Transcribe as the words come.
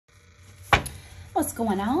What's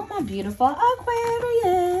going on, my beautiful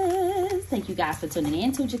Aquarius? Thank you guys for tuning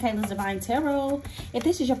in to Jacayla's Divine Tarot. If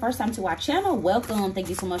this is your first time to our channel, welcome. Thank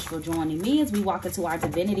you so much for joining me as we walk into our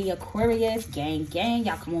Divinity Aquarius gang.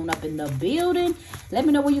 Y'all come on up in the building. Let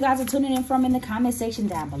me know where you guys are tuning in from in the comment section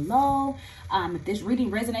down below. If this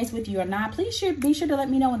reading resonates with you or not, please be sure to let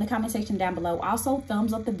me know in the comment section down below. Also,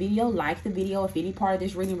 thumbs up the video, like the video if any part of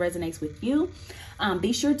this reading resonates with you.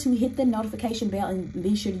 Be sure to hit the notification bell and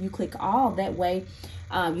be sure you click all. That way,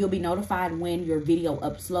 you'll be notified when your video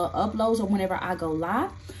uploads or whenever I go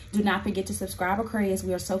live. Do not forget to subscribe, Aquarius.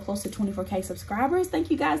 We are so close to 24K subscribers.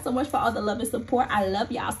 Thank you guys so much for all the love and support. I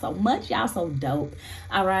love y'all so much. Y'all so dope.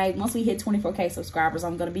 All right. Once we hit 24K subscribers,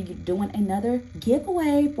 I'm going to be doing another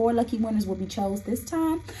giveaway. 4 lucky winners will be chosen this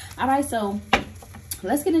time. All right. So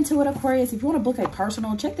let's get into it, Aquarius. If you want to book a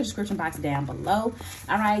personal, check the description box down below.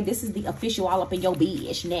 All right, this is the official all up in your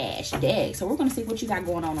bitch Nash deck. So we're going to see what you got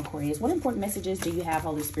going on, Aquarius. What important messages do you have,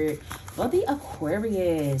 Holy Spirit, for the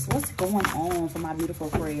Aquarius? What's going on for my beautiful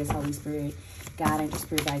Aquarius, Holy Spirit, God, angel,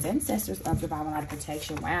 spirit guides, ancestors of divine light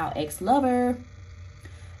protection? Wow, ex-lover.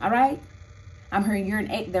 All right. I'm hearing you're an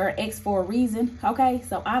ex, they're an ex for a reason. Okay,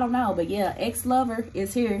 so I don't know, but yeah, ex-lover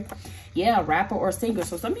is here. Yeah, rapper or singer.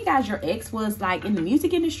 So some of you guys, your ex was like in the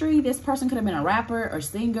music industry. This person could have been a rapper or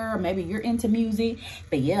singer, or maybe you're into music.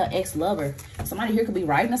 But yeah, ex-lover. Somebody here could be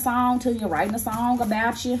writing a song to you, writing a song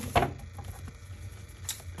about you.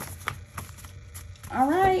 All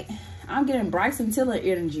right, I'm getting Bryson Tiller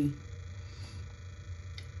energy.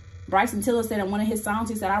 Bryson Tiller said in one of his songs,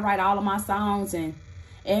 he said, I write all of my songs and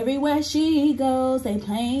everywhere she goes, they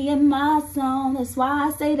playing my song. That's why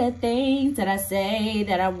I say the things that I say,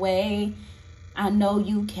 that I weigh. I know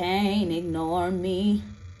you can't ignore me.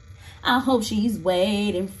 I hope she's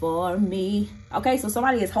waiting for me. Okay, so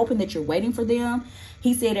somebody is hoping that you're waiting for them.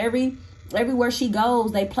 He said everywhere she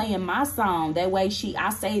goes, they playing my song. That way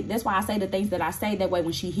that's why I say the things that I say. That way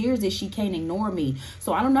when she hears it, she can't ignore me.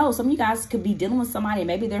 So I don't know. Some of you guys could be dealing with somebody.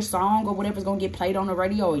 Maybe their song or whatever's going to get played on the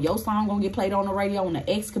radio, or your song going to get played on the radio, and the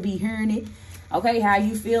ex could be hearing it. Okay, how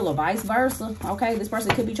you feel, or vice versa. Okay, this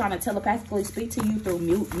person could be trying to telepathically speak to you through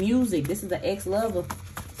music. This is an ex-lover.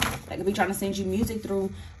 They could be trying to send you music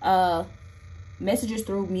through messages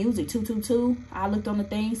through music. 222. I looked on the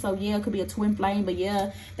thing. So yeah, it could be a twin flame, but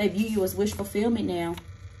yeah, they view you as wish fulfillment now.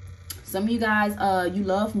 Some of you guys, you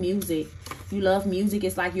love music. You love music.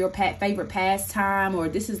 It's like your favorite pastime, or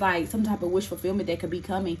this is like some type of wish fulfillment that could be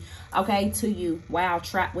coming, okay, to you. Wow,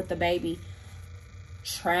 trapped with the baby.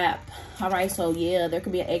 Trap. All right, so yeah, there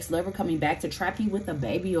could be an ex-lover coming back to trap you with a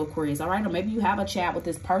baby, Aquarius. All right, or maybe you have a chat with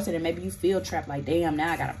this person and maybe you feel trapped, like, damn,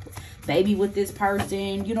 now I got a baby with this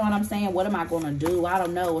person. You know what I'm saying? What am I going to do? I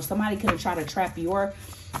don't know. Or somebody could have tried to trap your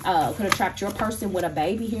person with a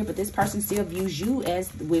baby here, but this person still views you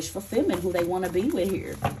as wish fulfillment, who they want to be with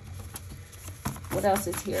here. What else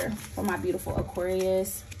is here for my beautiful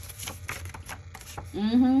Aquarius?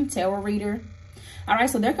 Tarot reader. All right,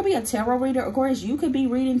 so there could be a tarot reader. Of course, you could be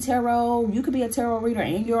reading tarot. You could be a tarot reader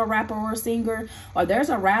and you're a rapper or a singer. Or there's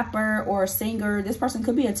a rapper or a singer. This person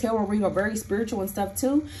could be a tarot reader, very spiritual and stuff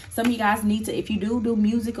too. Some of you guys need to, if you do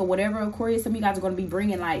music or whatever, Aquarius, some of you guys are going to be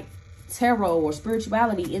bringing like tarot or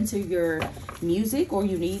spirituality into your music, or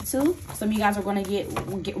you need to. Some of you guys are going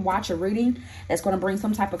to watch a reading that's going to bring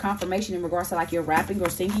some type of confirmation in regards to like your rapping or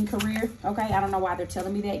singing career. Okay, I don't know why they're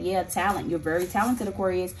telling me that. Yeah, talent. You're very talented,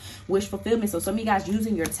 Aquarius. Wish fulfillment. So some of you guys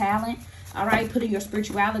using your talent, all right, putting your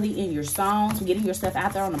spirituality in your songs, getting your stuff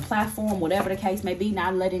out there on the platform, whatever the case may be,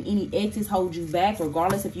 not letting any exes hold you back,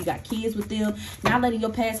 regardless if you got kids with them, not letting your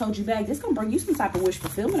past hold you back. This is going to bring you some type of wish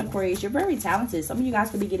fulfillment, Aquarius. You're very talented. Some of you guys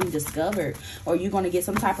could be getting discovered, or you're going to get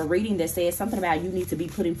some type of reading that says something about you need to be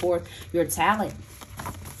putting forth your talent.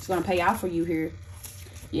 It's going to pay out for you here.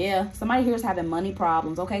 Yeah, somebody here is having money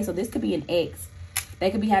problems. Okay, so this could be an ex. They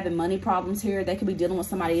could be having money problems here. They could be dealing with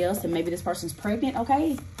somebody else, and maybe this person's pregnant.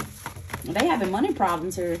 Okay, they having money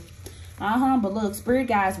problems here. But look, spirit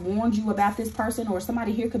guides warned you about this person, or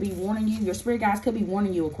somebody here could be warning you. Your spirit guides could be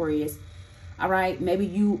warning you, Aquarius. All right, maybe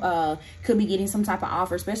you could be getting some type of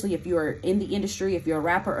offer, especially if you're in the industry, if you're a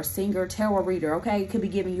rapper or singer, tarot reader, okay? Could be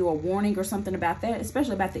giving you a warning or something about that,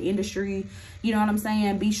 especially about the industry. You know what I'm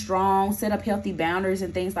saying? Be strong, set up healthy boundaries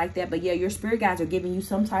and things like that. But yeah, your spirit guides are giving you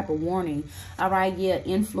some type of warning. All right, yeah,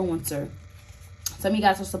 influencer. Some of you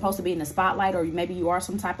guys are supposed to be in the spotlight, or maybe you are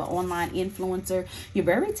some type of online influencer. You're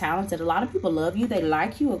very talented. A lot of people love you. They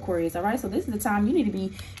like you, Aquarius. All right, so this is the time you need to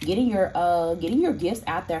be getting your gifts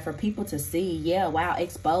out there for people to see. Yeah, wow,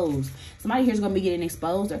 exposed. Somebody here is going to be getting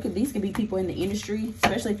exposed. These could be people in the industry,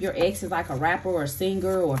 especially if your ex is like a rapper or a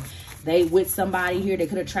singer, or they with somebody here. They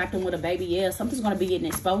could have trapped them with a baby. Yeah, something's going to be getting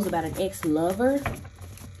exposed about an ex-lover.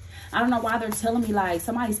 I don't know why they're telling me like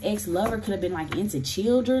somebody's ex-lover could have been like into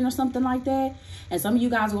children or something like that. And some of you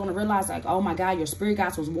guys are going to realize like, oh my God, your spirit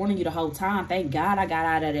guides was warning you the whole time. Thank God I got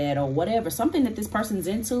out of that or whatever. Something that this person's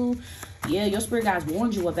into. Yeah, your spirit guides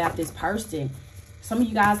warned you about this person. Some of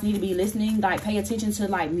you guys need to be listening, like pay attention to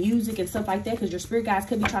like music and stuff like that, because your spirit guides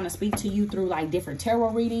could be trying to speak to you through like different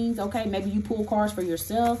tarot readings. Okay, maybe you pull cards for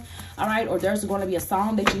yourself. All right, or there's going to be a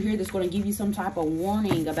song that you hear that's going to give you some type of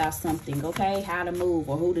warning about something. Okay, how to move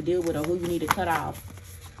or who to deal with or who you need to cut off.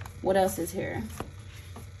 What else is here?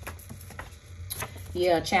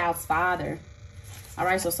 Yeah, a child's father. All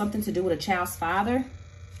right, so something to do with a child's father.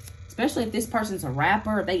 Especially if this person's a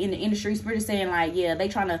rapper, if they in the industry, spirit is saying like, yeah, they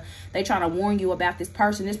trying to warn you about this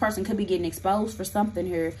person. This person could be getting exposed for something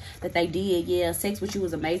here that they did. Yeah, sex with you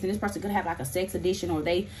was amazing. This person could have like a sex addiction, or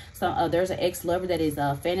there's an ex-lover that is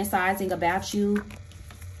fantasizing about you.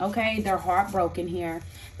 Okay, they're heartbroken here.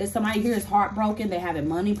 There's somebody here is heartbroken. They're having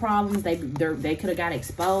money problems. They could have got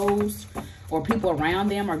exposed, or people around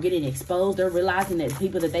them are getting exposed. They're realizing that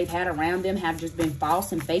people that they've had around them have just been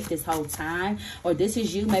false and fake this whole time. Or this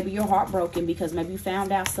is you. Maybe you're heartbroken because maybe you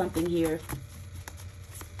found out something here.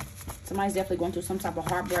 Somebody's definitely going through some type of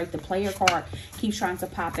heartbreak. The player card keeps trying to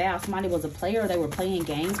pop out. Somebody was a player. They were playing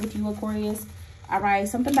games with you, Aquarius. All right,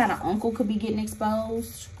 something about an uncle could be getting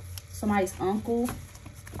exposed. Somebody's uncle.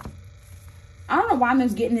 I don't know why I'm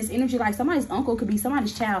just getting this energy like somebody's uncle could be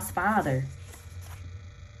somebody's child's father.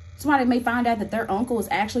 Somebody may find out that their uncle is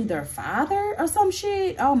actually their father or some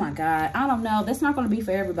shit. Oh my God. I don't know. That's not going to be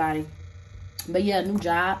for everybody. But yeah, new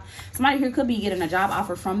job. Somebody here could be getting a job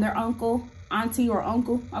offer from their uncle, auntie or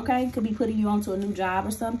uncle. Okay. Could be putting you onto a new job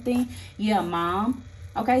or something. Yeah, mom.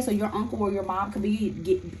 Okay, so your uncle or your mom could be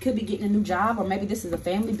getting a new job, or maybe this is a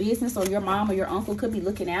family business, or your mom or your uncle could be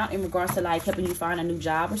looking out in regards to like helping you find a new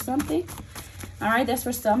job or something. All right, that's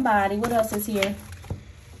for somebody. What else is here?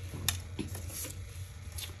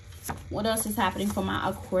 What else is happening for my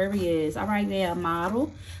Aquarius? All right, yeah,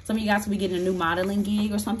 model. Some of you guys will be getting a new modeling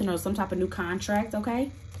gig or something, or some type of new contract,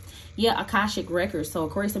 okay? Yeah, Akashic records. So,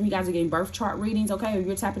 of course, some of you guys are getting birth chart readings, okay? Or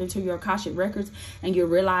you're tapping into your Akashic records and you're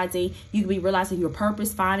realizing, you could be realizing your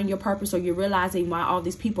purpose, finding your purpose, or you're realizing why all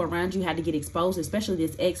these people around you had to get exposed, especially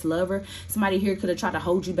this ex-lover. Somebody here could have tried to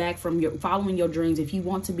hold you back from following your dreams. If you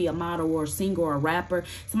want to be a model or a singer or a rapper,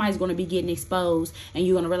 somebody's going to be getting exposed, and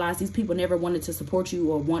you're going to realize these people never wanted to support you,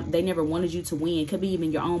 or they never wanted you to win. It could be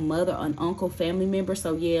even your own mother, an uncle, family member.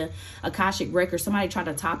 So, yeah, Akashic records. Somebody tried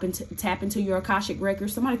to tap into your Akashic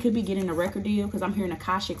records. Somebody could be getting a record deal, because I'm hearing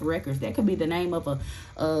Akashic records. That could be the name of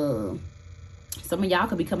some of y'all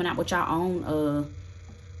could be coming out with your own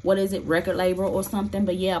what is it, record label or something.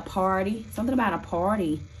 But yeah, a party, something about a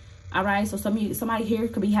party. All right, so somebody here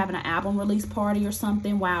could be having an album release party or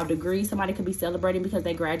something. Wow, degree. Somebody could be celebrating because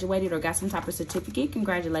they graduated or got some type of certificate.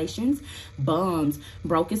 Congratulations. Bums.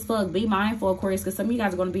 Broke as fuck. Be mindful, Aquarius, because some of you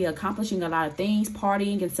guys are going to be accomplishing a lot of things,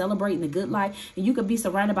 partying and celebrating the good life. And you could be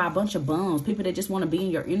surrounded by a bunch of bums, people that just want to be in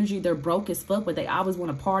your energy. They're broke as fuck, but they always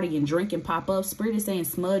want to party and drink and pop up. Spirit is saying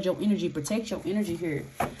smudge your energy, protect your energy here.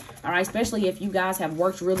 All right, especially if you guys have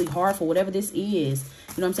worked really hard for whatever this is.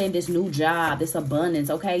 You know what I'm saying? This new job, this abundance,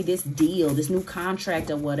 okay? This deal, this new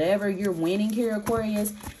contract, or whatever you're winning here,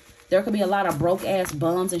 Aquarius. There could be a lot of broke ass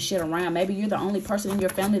bums and shit around. Maybe you're the only person in your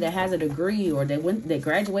family that has a degree, or that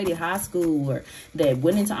graduated high school, or that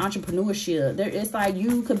went into entrepreneurship. It's like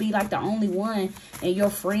you could be like the only one in your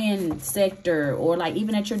friend sector, or like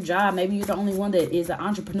even at your job. Maybe you're the only one that is an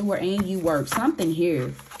entrepreneur and you work. Something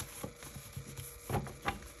here.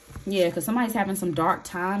 Yeah, because somebody's having some dark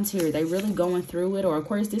times here. They really going through it. Or, of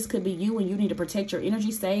course, this could be you, and you need to protect your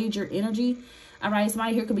energy, sage your energy. All right,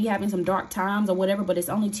 somebody here could be having some dark times or whatever, but it's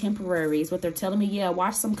only temporary is what they're telling me. Yeah,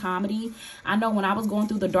 watch some comedy. I know when I was going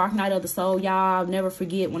through the dark night of the soul, y'all, I'll never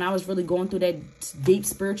forget when I was really going through that deep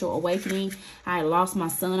spiritual awakening. I had lost my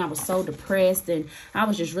son. I was so depressed, and I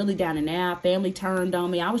was just really down and out. Family turned on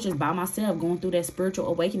me. I was just by myself going through that spiritual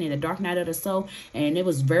awakening, the dark night of the soul, and it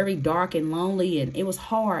was very dark and lonely, and it was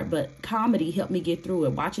hard, but comedy helped me get through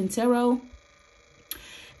it. Watching tarot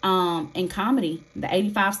and comedy, the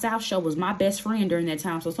 85 South show was my best friend during that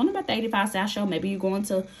time. So something about the 85 South show, maybe you're going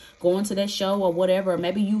to that show or whatever, or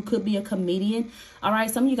maybe you could be a comedian. All right,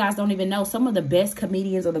 some of you guys don't even know, some of the best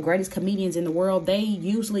comedians or the greatest comedians in the world, they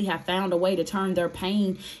usually have found a way to turn their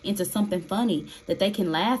pain into something funny that they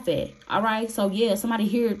can laugh at. All right, so yeah, somebody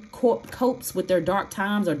here copes with their dark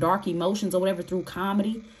times or dark emotions or whatever through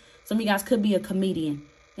comedy. Some of you guys could be a comedian.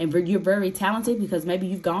 And you're very talented because maybe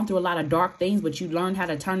you've gone through a lot of dark things, but you learned how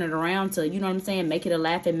to turn it around to, you know what I'm saying, make it a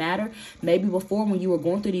laughing matter. Maybe before, when you were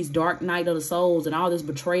going through these dark night of the souls and all this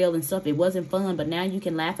betrayal and stuff, it wasn't fun, but now you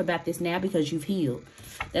can laugh about this now because you've healed.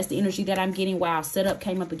 That's the energy that I'm getting. Wow, setup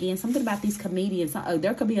came up again. Something about these comedians.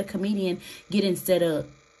 There could be a comedian getting set up,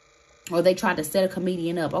 or they tried to set a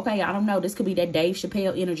comedian up. Okay, I don't know. This could be that Dave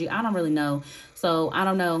Chappelle energy. I don't really know. So, I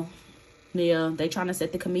don't know. Yeah, they trying to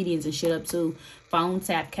set the comedians and shit up too. Phone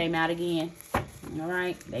tap came out again. All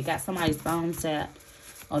right, they got somebody's phone tap.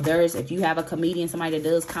 Or there's, if you have a comedian, somebody that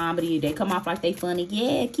does comedy, they come off like they funny.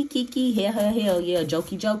 Yeah, kiki, hell, yeah,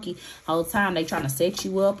 jokey. Whole time they trying to set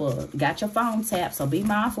you up or got your phone tap. So be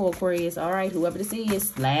mindful, Aquarius. All right, whoever this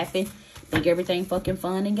is, laughing. Think everything fucking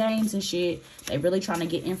fun and games and shit. They really trying to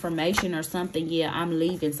get information or something. Yeah, I'm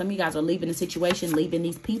leaving. Some of you guys are leaving the situation, leaving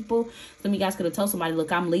these people. Some of you guys could have told somebody, look,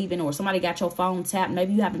 I'm leaving. Or somebody got your phone tapped.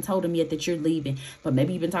 Maybe you haven't told them yet that you're leaving. But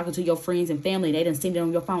maybe you've been talking to your friends and family. They done seen it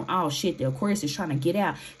on your phone. Oh, shit, the Aquarius is trying to get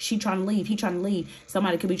out. She trying to leave. He trying to leave.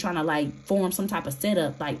 Somebody could be trying to, like, form some type of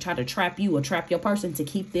setup. Like, try to trap you or trap your person to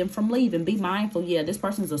keep them from leaving. Be mindful. Yeah, this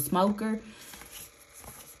person's a smoker.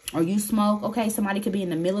 Or you smoke. Okay, somebody could be in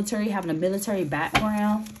the military, having a military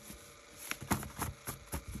background.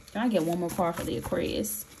 Can I get one more card for the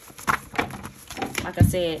Aquarius? Like I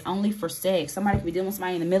said, only for sex. Somebody could be dealing with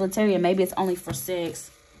somebody in the military, and maybe it's only for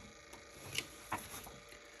sex.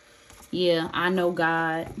 Yeah, I know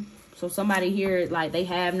God. So somebody here, like, they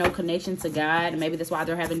have no connection to God. And maybe that's why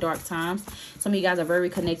they're having dark times. Some of you guys are very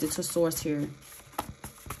connected to source here.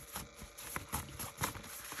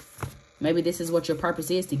 Maybe this is what your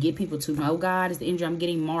purpose is, to get people to know God. Is the energy I'm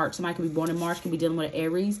getting. March. Somebody could be born in March, could be dealing with an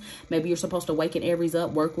Aries. Maybe you're supposed to waken Aries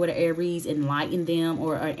up, work with an Aries, enlighten them.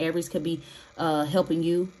 Or an Aries could be helping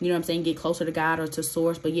you, you know what I'm saying, get closer to God or to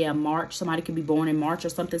source. But yeah, March. Somebody could be born in March, or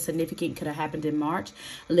something significant could have happened in March.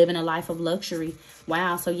 Living a life of luxury.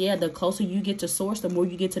 Wow. So yeah, the closer you get to source, the more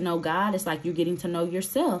you get to know God. It's like you're getting to know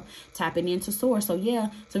yourself, tapping into source. So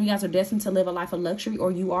yeah, some of you guys are destined to live a life of luxury,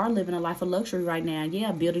 or you are living a life of luxury right now.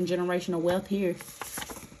 Yeah, building generational wealth here.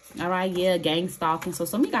 All right, yeah, gang stalking. So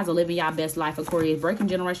some of you guys are living y'all best life, Aquarius, breaking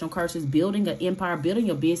generational curses, building an empire, building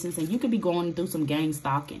your business, and you could be going through some gang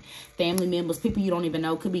stalking. Family members, people you don't even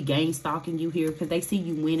know could be gang stalking you here because they see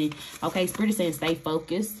you winning. Okay, Spirit is saying stay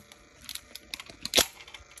focused.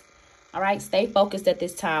 All right, stay focused at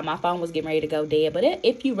this time. My phone was getting ready to go dead. But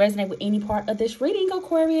if you resonate with any part of this reading,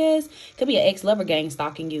 Aquarius, could be an ex-lover gang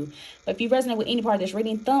stalking you. But if you resonate with any part of this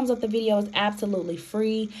reading, thumbs up the video is absolutely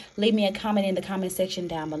free. Leave me a comment in the comment section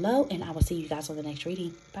down below, and I will see you guys on the next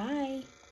reading. Bye.